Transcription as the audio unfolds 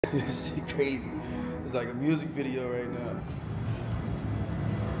This shit crazy. It's like a music video right now.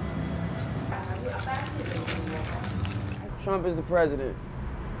 Trump is the president.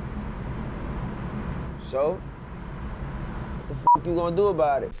 So, what the fuck you gonna do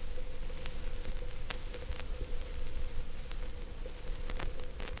about it?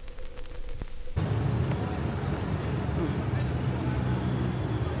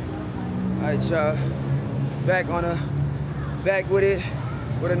 Alright, y'all. Back with it.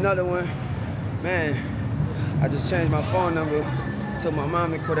 With another one. Man, I just changed my phone number so my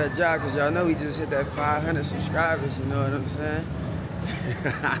mom can quit her job, because y'all know we just hit that 500 subscribers, you know what I'm saying?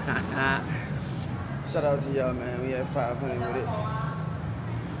 Shout out to y'all, man. We had 500 with it.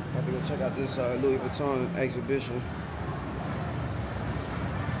 Have to go check out this Louis Vuitton exhibition.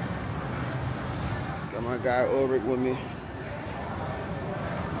 Got my guy Ulrich with me.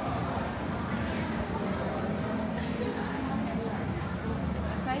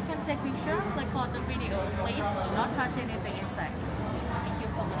 Take picture, record the video, please. Do not touch anything inside. Thank you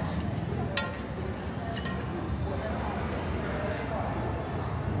so much.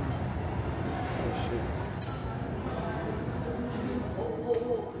 Oh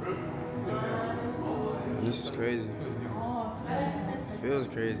shit. This is crazy. Feels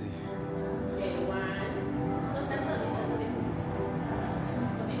crazy.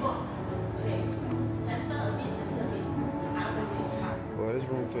 Boy, this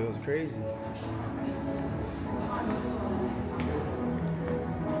room feels crazy.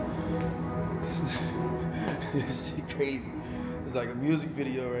 This shit crazy. It's like a music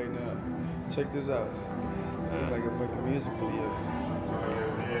video right now. Check this out. It's like a fucking music video.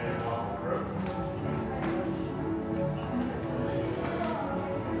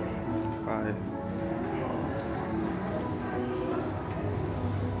 Fire.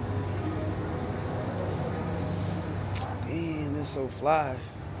 Damn, this so fly.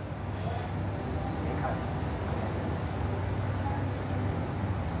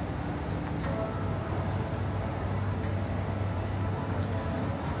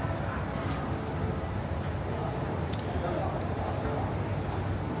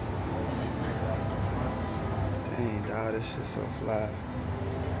 Dang, dog, this shit so fly.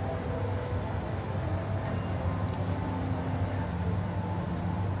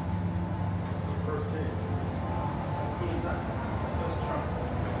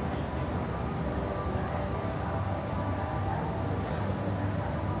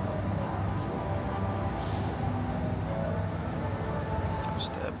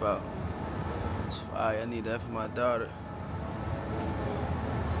 Step out. It's fire. I need that for my daughter.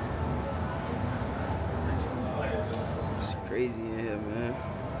 It's crazy in here, man.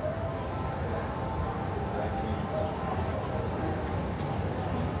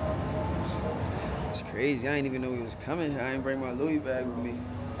 It's crazy. I didn't even know he was coming here. I ain't bring my Louis bag with me.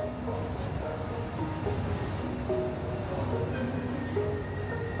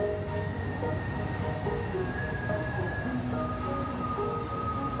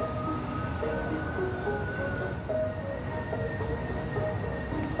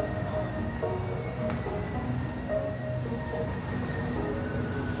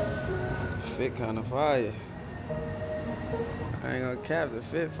 Fit kind of fire. I ain't gonna cap the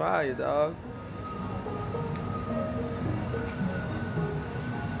fit fire, dog.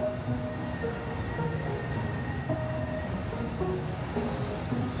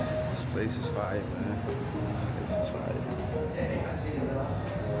 This place is fire, man. This place is fire.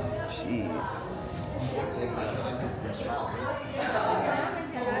 Jeez.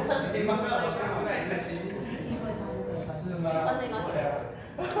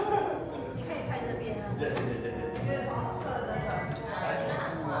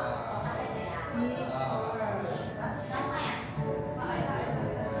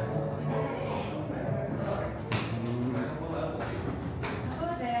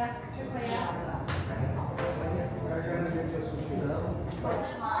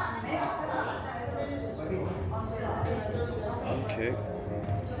 Okay.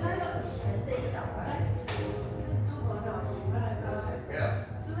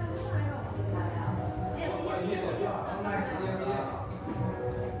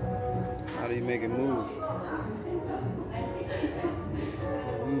 How do you make it move?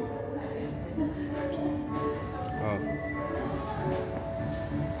 Oh.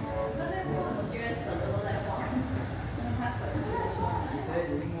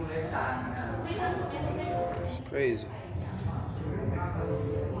 It's crazy.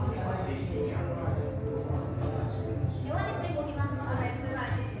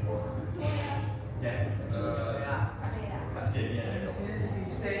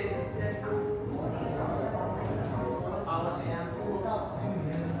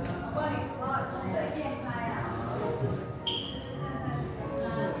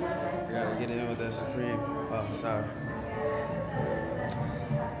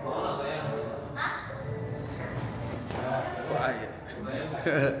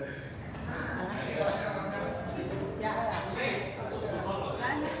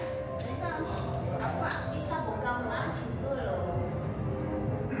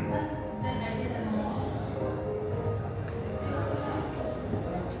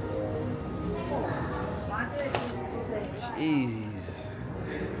 Jeez.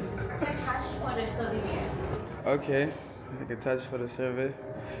 Okay, I can touch for the survey.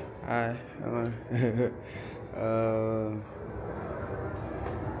 Alright,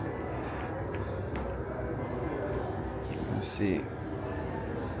 let's see.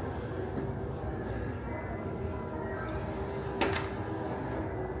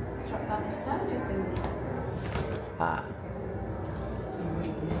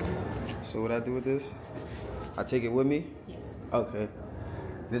 So what I do with this? I take it with me? Yes. Okay.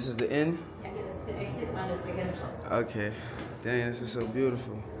 This is the end? Yeah, it's the exit on the second floor. Okay. Dang, this is so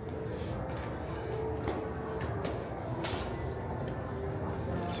beautiful.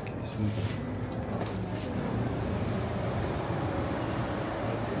 Excuse me.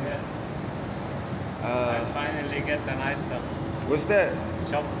 I finally get an item. What's that?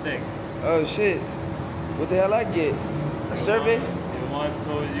 Chopstick. Oh shit. What the hell I get? A survey? You want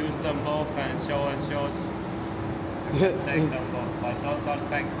to use them both and show us yours? Take them both, but don't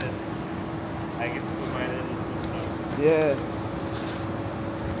unpack this. I give it to my little sister. Yeah.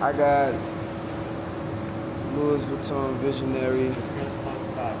 I got Louis Vuitton Visionary. It's just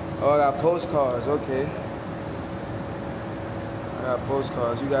postcard. Oh, I got postcards. Okay. I got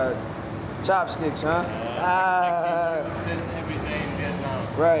postcards. You got chopsticks, huh? I use this every day in Vietnam.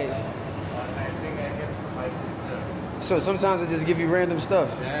 Right. But I think I give it to my sister. So sometimes I just give you random stuff.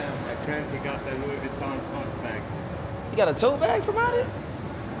 Yeah, my friend, he got the Louis Vuitton tote bag. You got a tote bag from out it?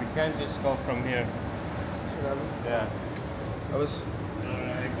 We can't just go from here. Yeah. I was.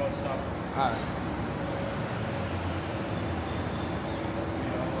 It goes up. Alright.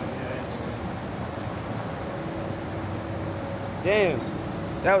 Damn.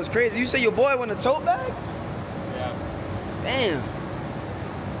 That was crazy. You say your boy won a tote bag? Yeah. Damn.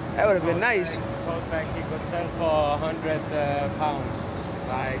 That would have been nice. Tote bag he could sell for 100 pounds,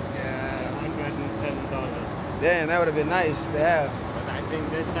 like $110. Damn, that would have been nice to have. But I think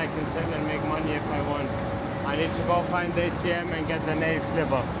this I can sell and make money if I want. I need to go find the ATM and get the nail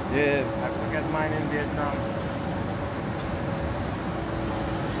clipper. Yeah. I forget mine in Vietnam.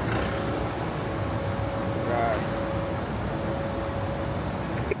 God.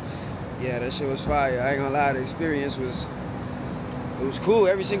 Yeah, that shit was fire. I ain't gonna lie, the experience was, it was cool.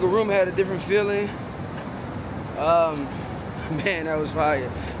 Every single room had a different feeling. Man, that was fire.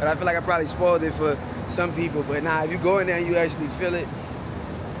 But I feel like I probably spoiled it for some people. But nah, if you go in there and you actually feel it,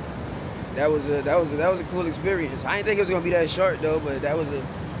 that was a cool experience. I didn't think it was gonna be that short though, but that was a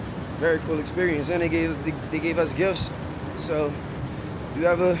very cool experience. And they gave us gifts. So if you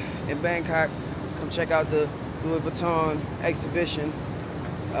ever in Bangkok, come check out the Louis Vuitton exhibition.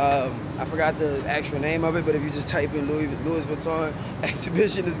 I forgot the actual name of it, but if you just type in Louis Vuitton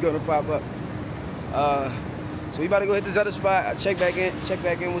exhibition, it's gonna pop up. So we about to go hit this other spot. I'll check back in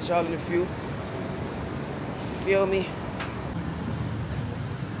with y'all in a few. Feel me?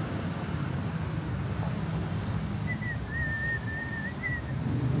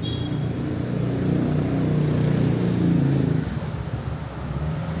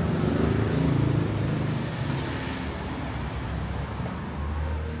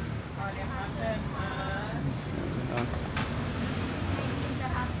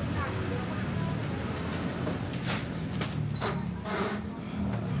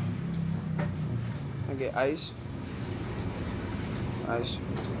 Get ice. Ice,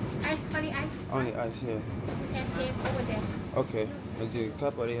 only ice. Only ice, yeah. And take over there. Okay. Is it a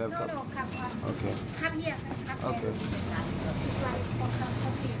cup or they have cup? No, cup one. Okay. Cup here. Cup Okay. there. Rice or cup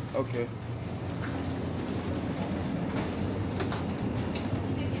here. Okay.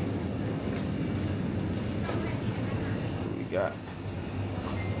 What we got?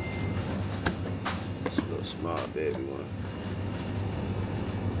 It's a little small baby one.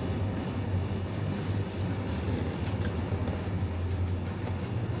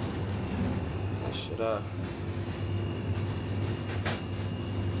 That's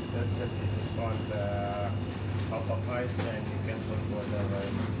if you just want the cup of ice and you can put whatever.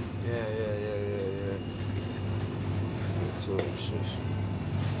 Yeah. So,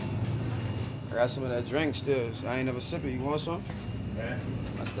 I got some of that drink still. I ain't never sip it. You want some? Yeah.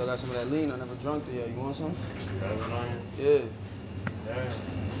 I still got some of that lean. I never drunk it yet. You want some? You have it on you? Yeah. Yeah.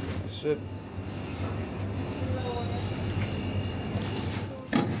 Sip.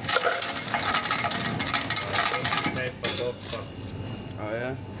 Oh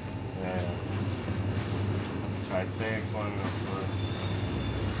yeah? Yeah. I take one of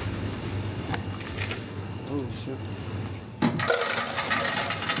Sure.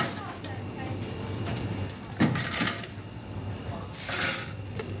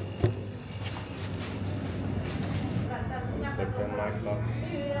 Second mic up.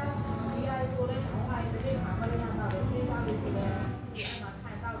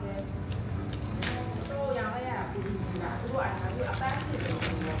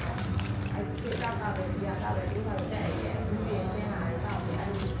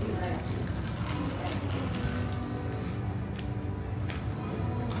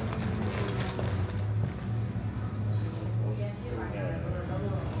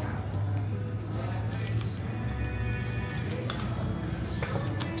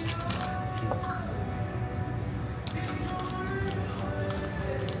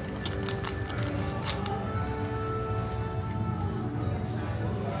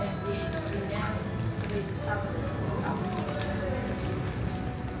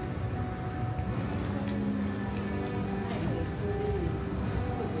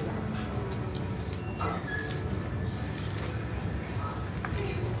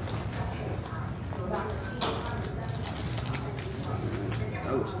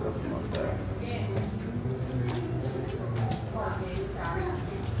 That was stuff in my bag.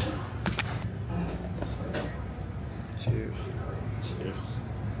 Cheers. Cheers.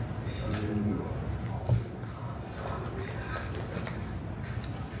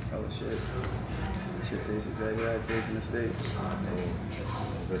 Oh shit. Shit tastes exactly like it tastes in the States.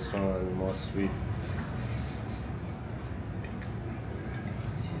 This one more sweet.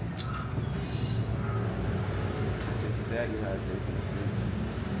 Tastes exactly how it tastes in the States.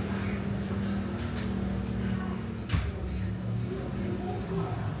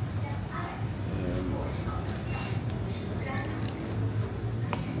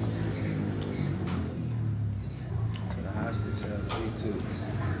 So the hostage said a tree too.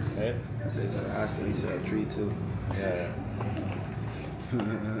 Hey? I said so the hostage said a tree too. Yeah.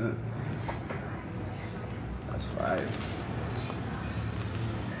 That's fire.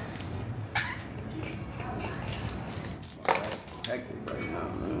 Hectic right now,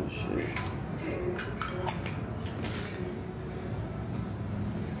 man. Shit.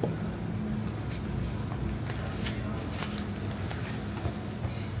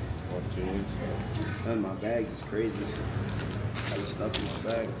 What do you need? And my bag is crazy. I got stuff in my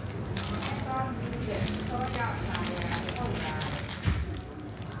bag.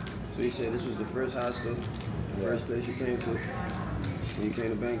 So you said this was the first hostel, the first place you came to when you came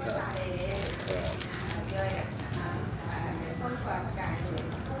to Bangkok? Yeah.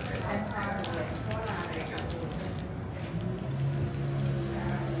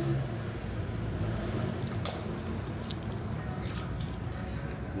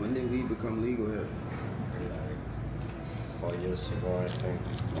 When did weed become legal here? Like 4 years ago, I think.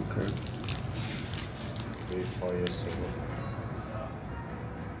 Okay. 3-4 years ago.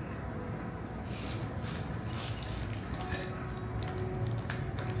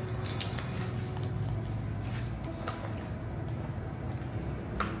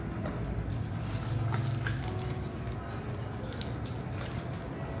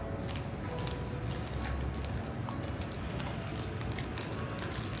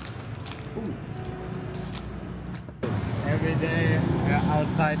 Every day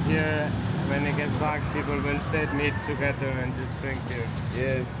outside here, when it gets dark, people will sit, meet together and just drink here.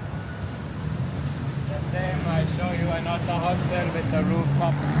 Yeah. The same, I show you another hostel with the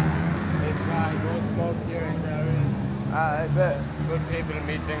rooftop. This guy goes smoke here in the area. I bet. Good people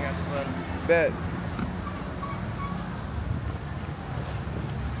meeting as well. Bet.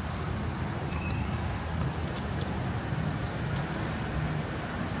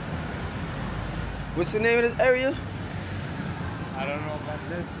 What's the name of this area? I don't know, but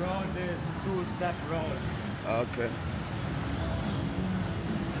this road is a two-step road. Okay.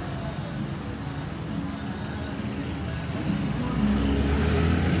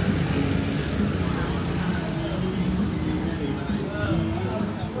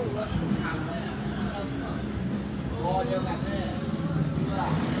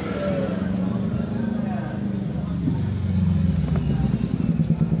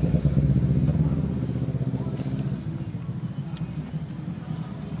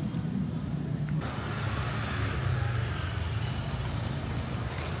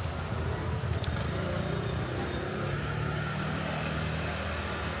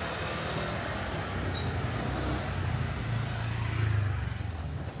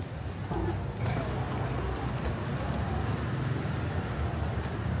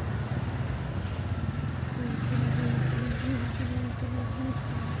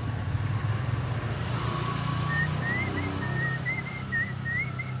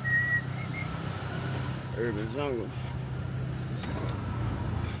 Urban jungle.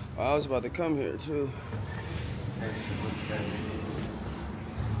 Oh, I was about to come here too.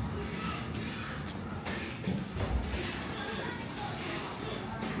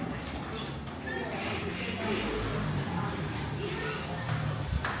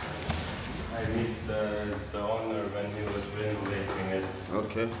 I meet the owner when he was renovating it.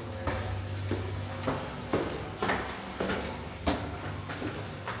 Okay.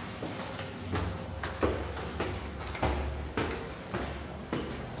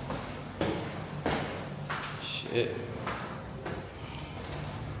 Shit.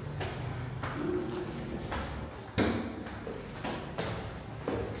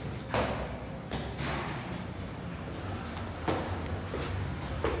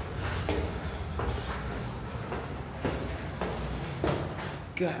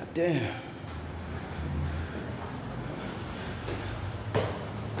 God damn.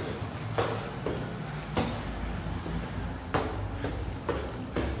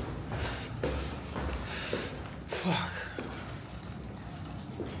 Fuck.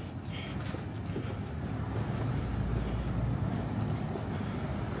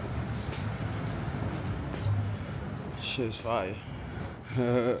 Shit's fire.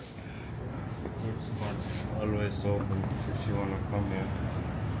 Good spot, always open if you wanna come here.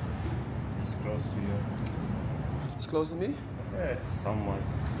 It's close to you. It's close to me? Yeah, somewhat.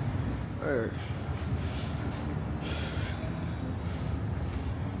 Word.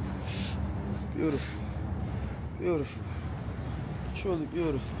 Beautiful. Beautiful. Truly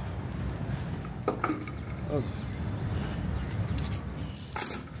beautiful. Oh.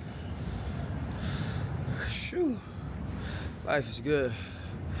 Shoo. Life is good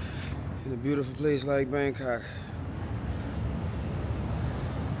in a beautiful place like Bangkok.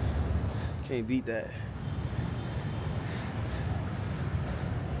 Can't beat that.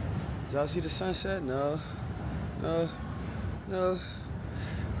 Did y'all see the sunset? No. No. No.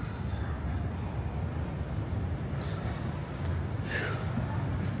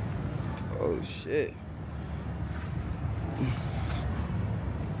 Oh shit.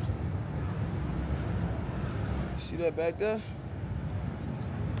 See that back there?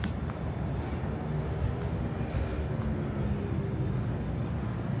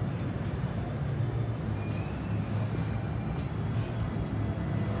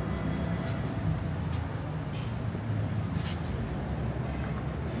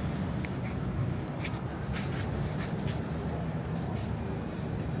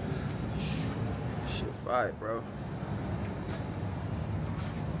 Alright, bro.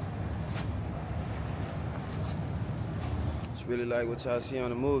 It's really like what y'all see on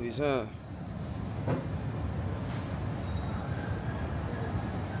the movies, huh?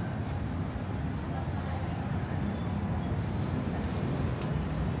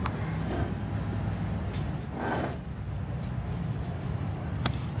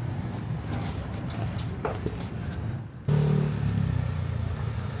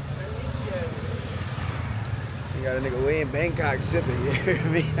 Got a nigga way in Bangkok sipping, you hear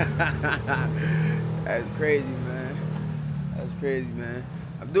me? That's crazy, man. That's crazy, man.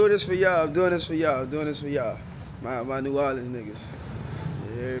 I'm doing this for y'all. I'm doing this for y'all. I'm doing this for y'all. My New Orleans niggas.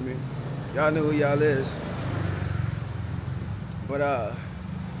 You hear me? Y'all know who y'all is. But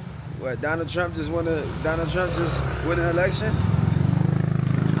what? Donald Trump just won an election.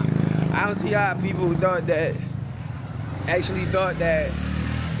 I don't see how people who thought that actually thought that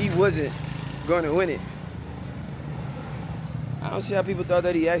he wasn't going to win it. I don't see how people thought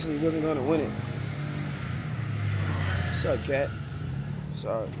that he actually wasn't going to win it. What's up, cat?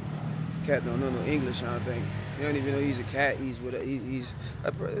 Sorry. Cat don't know no English, I don't think. He don't even know he's a cat. He's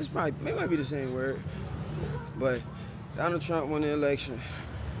this might be the same word. But Donald Trump won the election.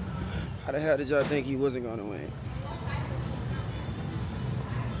 How the hell did y'all think he wasn't going to win?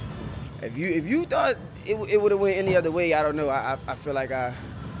 If you thought it would have went any other way, I don't know. I feel like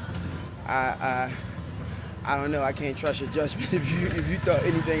I don't know. I can't trust your judgment if you thought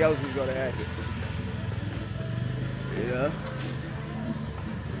anything else was gonna happen. Yeah.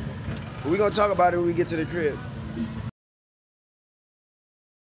 We're gonna talk about it when we get to the crib.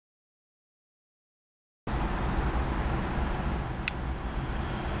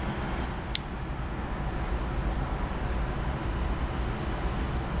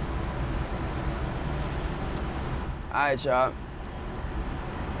 All right, y'all.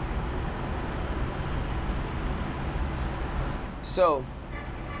 So,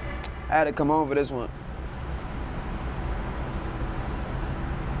 I had to come home for this one.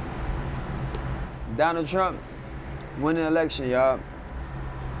 Donald Trump won the election, y'all.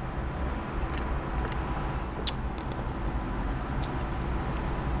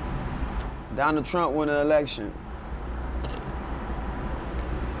 Donald Trump won the election.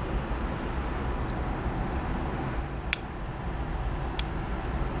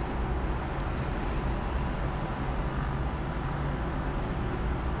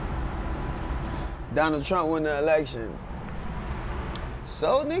 Donald Trump won the election.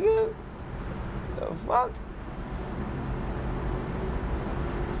 So, nigga, the fuck?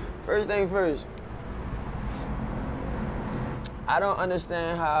 First thing first, I don't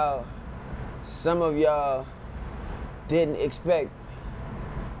understand how some of y'all didn't expect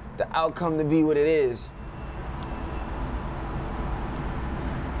the outcome to be what it is.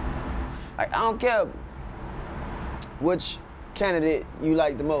 Like, I don't care which candidate you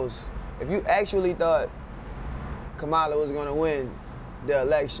like the most. If you actually thought Kamala was gonna win the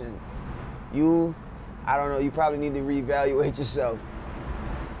election, I don't know, you probably need to reevaluate yourself.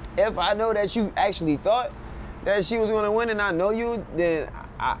 If I know that you actually thought that she was gonna win and I know you, then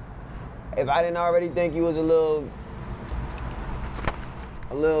if I didn't already think you was a little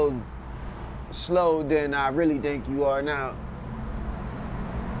slow, then I really think you are now.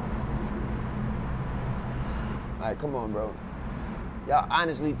 Like, come on, bro. Y'all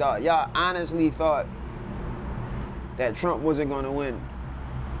honestly thought that Trump wasn't gonna win.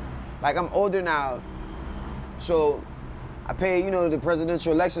 Like, I'm older now, so I pay, you know, the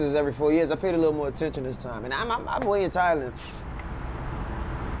presidential elections is every 4 years. I paid a little more attention this time, and I'm way in Thailand.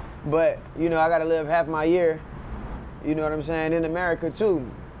 But, you know, I gotta live half my year, you know what I'm saying, in America too.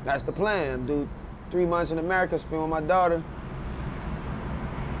 That's the plan. Do 3 months in America, spend with my daughter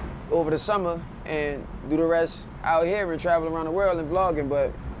over the summer, and do the rest out here and travel around the world and vlogging.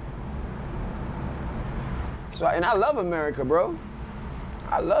 But, so, and I love America, bro.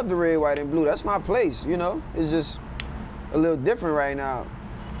 I love the red, white, and blue. That's my place, you know? It's just a little different right now.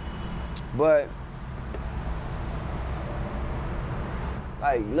 But,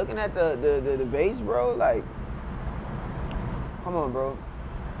 like, looking at the debates, bro, like, come on, bro.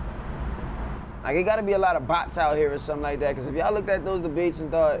 Like, it gotta be a lot of bots out here or something like that, because if y'all looked at those debates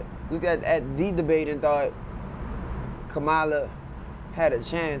and looked at the debate and thought Kamala had a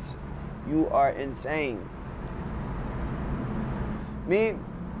chance, you are insane. Me,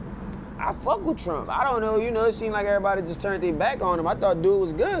 I fuck with Trump. I don't know, you know, it seemed like everybody just turned their back on him. I thought dude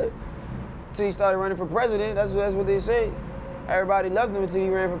was good until he started running for president. That's what they say. Everybody loved him until he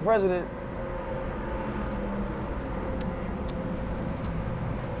ran for president.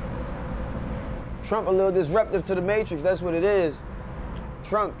 Trump a little disruptive to the Matrix. That's what it is.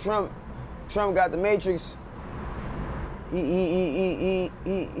 Trump got the Matrix. He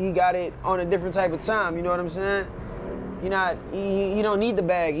got it on a different type of time. You know what I'm saying? He don't need the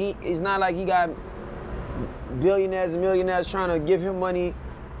bag. It's not like he got billionaires and millionaires trying to give him money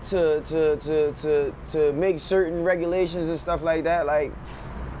to make certain regulations and stuff like that. Like,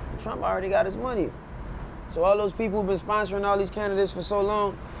 Trump already got his money. So all those people who've been sponsoring all these candidates for so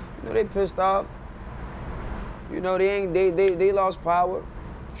long, you know, they pissed off. You know, they lost power.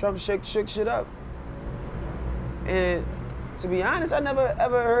 Trump shook shit up. And to be honest, I never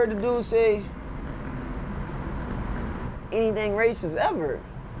ever heard the dude say anything racist ever.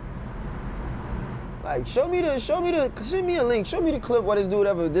 Like, send me a link, show me the clip where this dude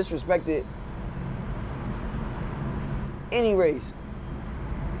ever disrespected any race.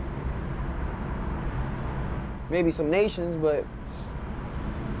 Maybe some nations, but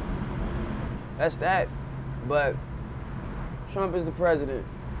that's that. But Trump is the president.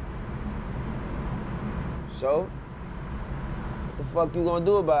 So, what the fuck you gonna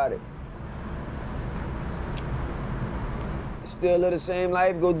do about it? Still live the same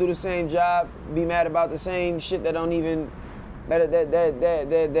life, go do the same job, be mad about the same shit that don't even that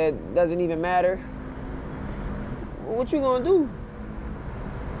doesn't even matter. What you gonna do?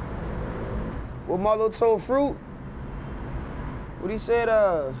 What Marlo told Fruit? What he said,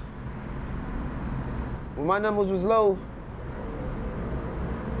 when my numbers was low,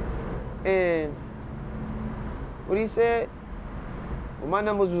 and what he said, when my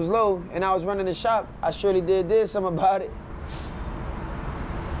numbers was low and I was running the shop, I surely did something about it.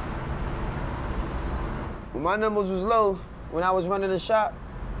 When my numbers was low, when I was running the shop,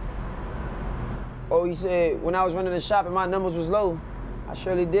 he said, when I was running the shop and my numbers was low, I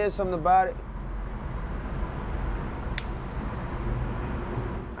surely did something about it.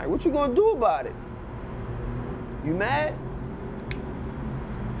 Like, what you gonna do about it? You mad?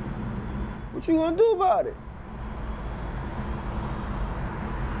 What you gonna do about it?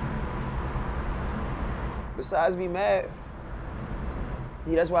 Besides be mad,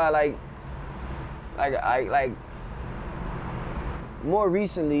 that's why I more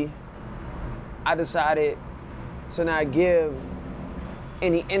recently, I decided to not give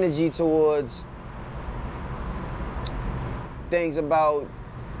any energy towards things about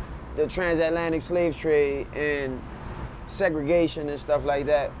the transatlantic slave trade and segregation and stuff like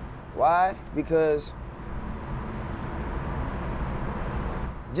that. Why? Because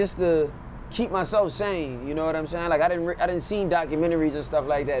just to keep myself sane, you know what I'm saying? Like I didn't see documentaries and stuff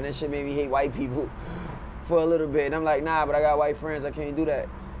like that, and that shit made me hate white people for a little bit. And I'm like, nah, but I got white friends, I can't do that.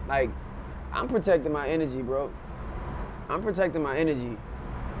 Like, I'm protecting my energy, bro. I'm protecting my energy.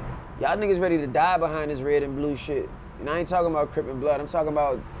 Y'all niggas ready to die behind this red and blue shit. And I ain't talking about Crip and Blood, I'm talking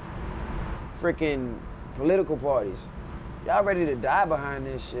about freaking political parties. Y'all ready to die behind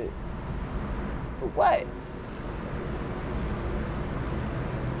this shit. For what?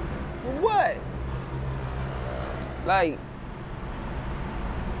 For what? Like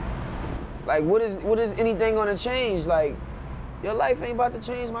what is anything gonna change? Like, your life ain't about to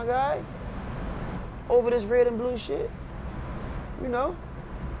change, my guy. Over this red and blue shit. You know?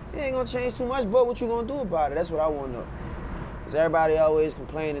 It ain't gonna change too much, but what you gonna do about it? That's what I wanna know. Cause everybody always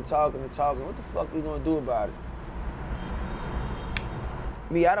complaining and talking. What the fuck we gonna do about it?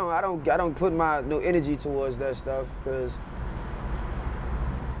 Me, I don't put no energy towards that stuff, cause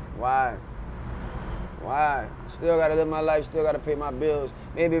why? Why? Still gotta live my life, still gotta pay my bills.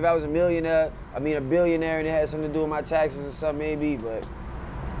 Maybe if I was a billionaire and it had something to do with my taxes or something, maybe, but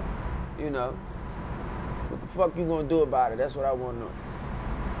you know, what the fuck you gonna do about it? That's what I wanna know.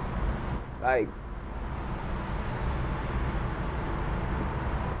 Like,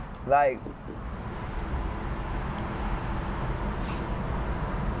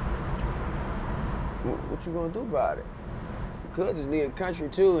 what you gonna do about it? You could just leave the country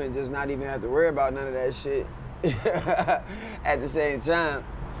too and just not even have to worry about none of that shit at the same time.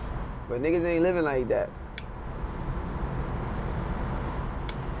 But niggas ain't living like that.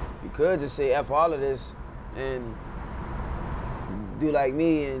 You could just say F all of this and do like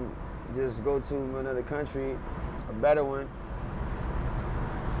me and just go to another country, a better one.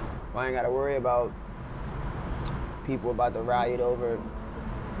 I ain't gotta worry about people about to riot over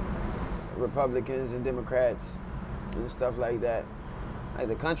Republicans and Democrats and stuff like that. Like,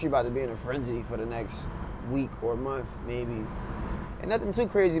 the country about to be in a frenzy for the next week or month, maybe. And nothing too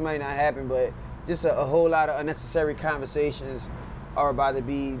crazy might not happen, but just a whole lot of unnecessary conversations are about to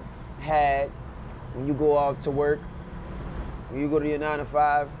be had when you go off to work, when you go to your 9 to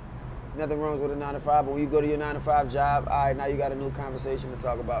 5. Nothing wrong with a 9 to 5, but when you go to your 9 to 5 job, all right, now you got a new conversation to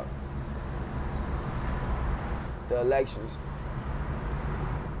talk about. The elections.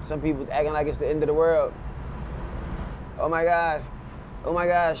 Some people acting like it's the end of the world. Oh my God. Oh my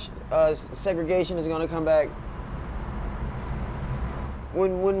gosh. Segregation is gonna come back.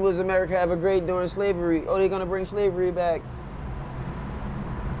 When was America ever great during slavery? Oh, they're gonna bring slavery back.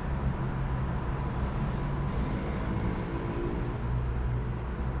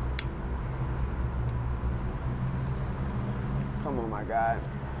 Come on, my God.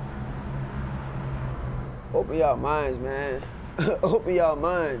 Open y'all minds, man. Open y'all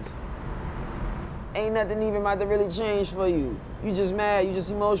minds. Ain't nothing even about to really change for you. You just mad, you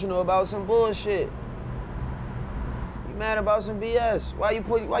just emotional about some bullshit. You mad about some BS. Why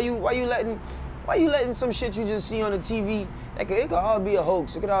you letting some shit you just see on the TV, it could all be a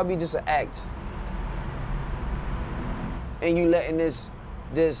hoax, it could all be just an act. And you letting this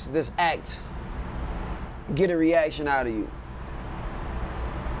act get a reaction out of you.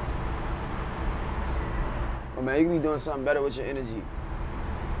 Oh man, you can be doing something better with your energy.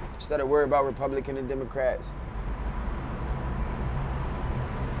 Instead of worrying about Republicans and Democrats.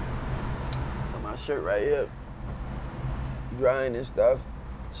 Got my shirt right here. Drying and stuff.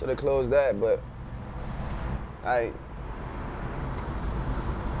 Should have closed that, but alright.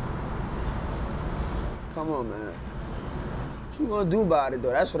 Come on, man. What you gonna do about it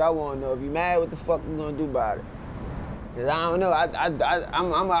though? That's what I wanna know. If you mad, what the fuck you gonna do about it? Cause I don't know.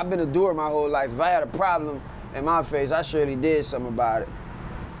 I've been a doer my whole life. If I had a problem in my face, I surely did something about it.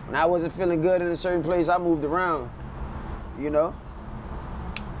 When I wasn't feeling good in a certain place, I moved around, you know?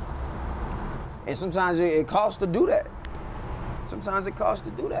 And sometimes it costs to do that. Sometimes it costs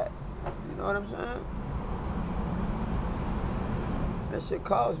to do that. You know what I'm saying? That shit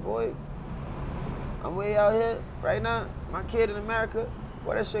costs, boy. I'm way out here right now. My kid in America,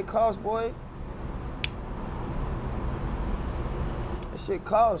 what that shit costs, boy. That shit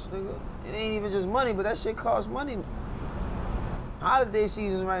costs, nigga. It ain't even just money, but that shit costs money. Holiday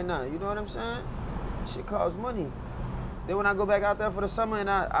season right now, you know what I'm saying? Shit costs money. Then when I go back out there for the summer and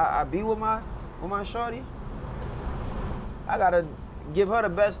I be with my shorty, I gotta give her the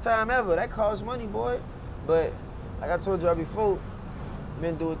best time ever. That costs money, boy. But like I told y'all before,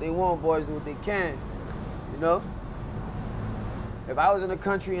 men do what they want, boys do what they can. You know? If I was in the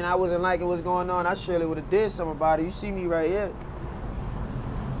country and I wasn't liking what's going on, I surely would have did something about it. You see me right here.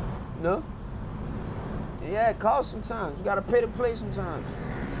 No? Yeah, it costs sometimes. You gotta pay to play sometimes.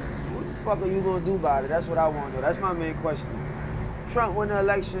 What the fuck are you gonna do about it? That's what I want to know. That's my main question. Trump won the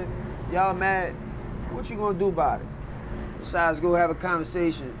election. Y'all mad? What you gonna do about it? Besides go have a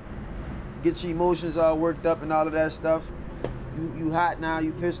conversation. Get your emotions all worked up and all of that stuff. You hot now,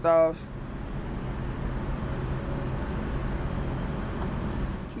 you pissed off.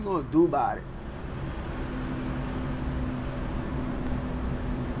 What you gonna do about it?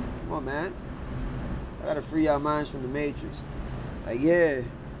 Come on, man. I gotta free y'all minds from the matrix. Like, yeah,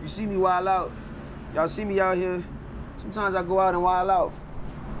 you see me wild out. Y'all see me out here. Sometimes I go out and wild out.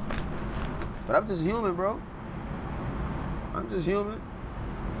 But I'm just human, bro. I'm just human.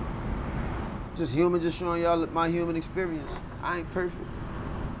 Just human, just showing y'all my human experience. I ain't perfect.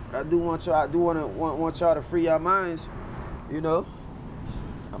 But I do want y'all, want y'all to free y'all minds. You know?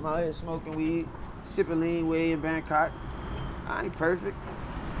 I'm out here smoking weed, sipping lean way in Bangkok. I ain't perfect.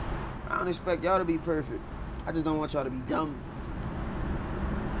 I don't expect y'all to be perfect. I just don't want y'all to be dumb.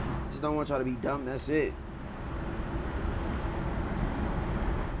 Just don't want y'all to be dumb, that's it.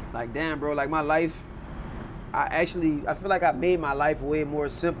 Like, damn, bro, like my life, I feel like I made my life way more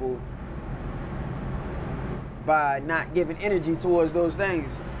simple by not giving energy towards those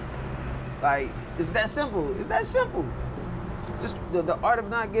things. Like, it's that simple. It's that simple. Just the art of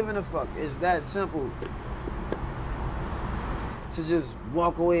not giving a fuck is that simple. To just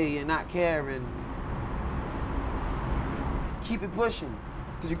walk away and not care and keep it pushing.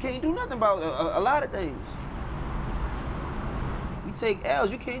 Because you can't do nothing about a lot of things. You take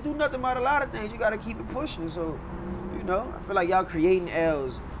L's, you can't do nothing about a lot of things. You gotta keep it pushing. So, you know, I feel like y'all creating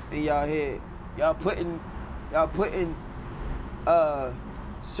L's in y'all head. Y'all putting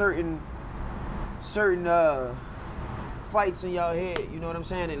certain fights in y'all head, you know what I'm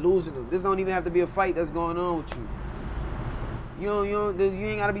saying, and losing them. This don't even have to be a fight that's going on with you. You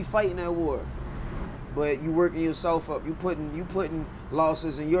ain't gotta be fighting that war, but you working yourself up. You putting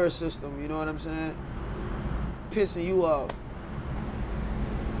losses in your system. You know what I'm saying? Pissing you off,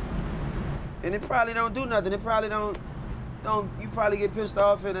 and it probably don't do nothing. It probably don't. You probably get pissed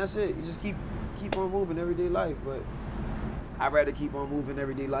off, and that's it. You just keep on moving everyday life. But I'd rather keep on moving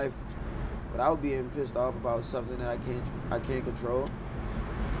everyday life without being pissed off about something that I can't control.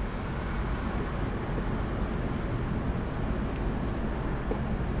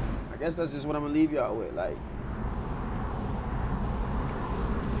 I guess that's just what I'm gonna leave y'all with. Like,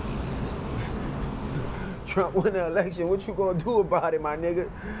 Trump won the election. What you gonna do about it, my nigga?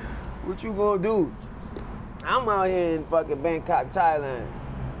 What you gonna do? I'm out here in fucking Bangkok, Thailand.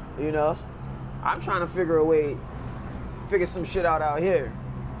 You know, I'm trying to figure some shit out here.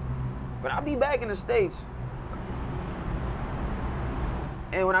 But I'll be back in the States.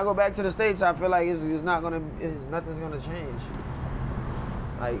 And when I go back to the States, I feel like nothing's gonna change.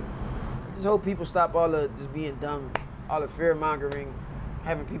 Like, I just hope people stop all the just being dumb, all the fear mongering,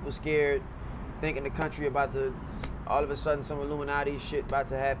 having people scared, thinking the country about to, all of a sudden some Illuminati shit about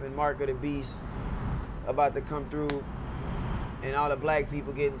to happen, mark of the beast about to come through, and all the black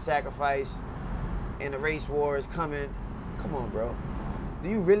people getting sacrificed, and the race war is coming. Come on, bro. Do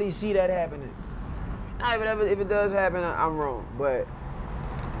you really see that happening? Now, if it does happen, I'm wrong, but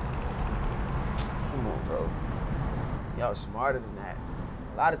come on, bro. Y'all smarter than that.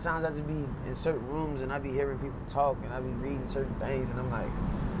 A lot of times I just be in certain rooms and I be hearing people talk and I be reading certain things and I'm like,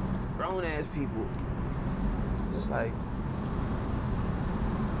 grown ass people. Just like,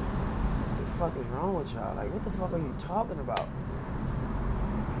 what the fuck is wrong with y'all? Like, what the fuck are you talking about?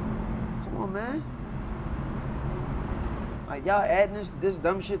 Come on, man. Like, y'all adding this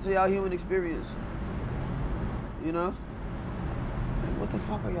dumb shit to y'all human experience. You know? Like, what the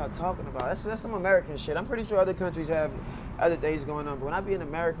fuck are y'all talking about? That's some American shit. I'm pretty sure other countries have other things going on. But when I be in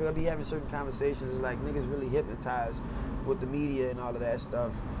America, I be having certain conversations. It's like niggas really hypnotized with the media and all of that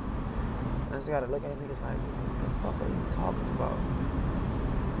stuff. And I just gotta look at niggas like, what the fuck are you talking about?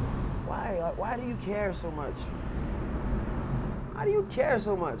 Why do you care so much? Why do you care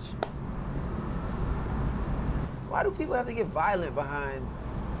so much? Why do people have to get violent behind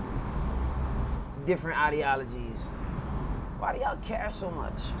different ideologies? Why do y'all care so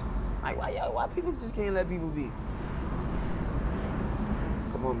much? Like, why people just can't let people be?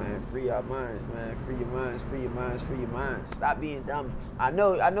 Come on, man, free your minds, man. Free your minds, free your minds, free your minds. Stop being dumb. I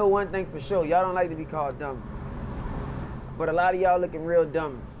know one thing for sure. Y'all don't like to be called dumb. But a lot of y'all looking real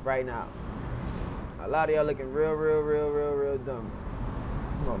dumb right now. A lot of y'all looking real dumb.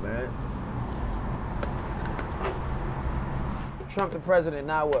 Come on, man. Trump the president,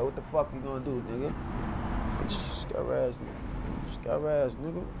 now what? What the fuck you gonna do, nigga? Scare ass nigga. Scar ass,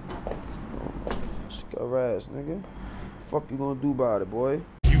 nigga. Scar ass, nigga. Fuck you gonna do about it, boy?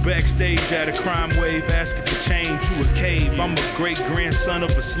 You backstage at a crime wave asking for change, you a cave. I'm a great grandson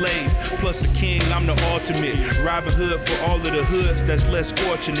of a slave, plus a king, I'm the ultimate Robin Hood for all of the hoods that's less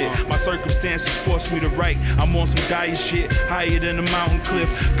fortunate. My circumstances force me to write, I'm on some dire shit, higher than a mountain cliff.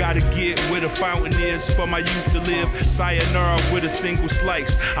 Gotta get where the fountain is for my youth to live. Sayonara with a single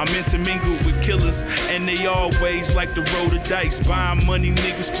slice. I'm intermingled with killers, and they always like to roll the dice. Buying money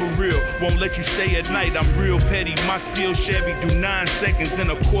niggas for real, won't let you stay at night. I'm real petty, my steel Chevy do 9 seconds in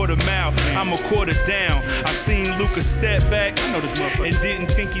a quarter mile. I'm a quarter down. I seen Lucas step back and didn't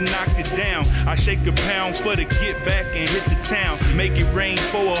think he knocked it down. I shake a pound for the get back and hit the town. Make it rain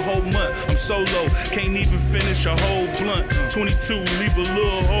for a whole month. I'm solo, can't even finish a whole blunt. 22, leave a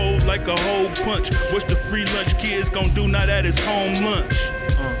little hole like a hole punch. What's the free lunch kids gonna do now that it's home lunch?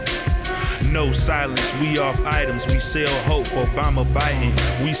 No silence, we off items, we sell hope, Obama biting.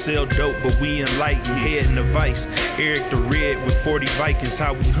 We sell dope, but we enlighten, head in the vice. Eric the Red with 40 Vikings,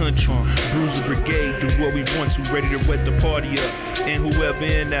 how we hunt you. Bruiser Brigade, do what we want to, ready to wet the party up. And whoever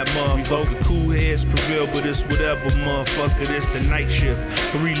in that motherfucker, cool heads prevail, but it's whatever, motherfucker, it's the night shift.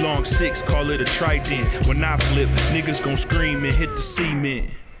 3 long sticks, call it a trident. When I flip, niggas gon' scream and hit the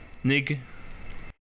cement, nigga.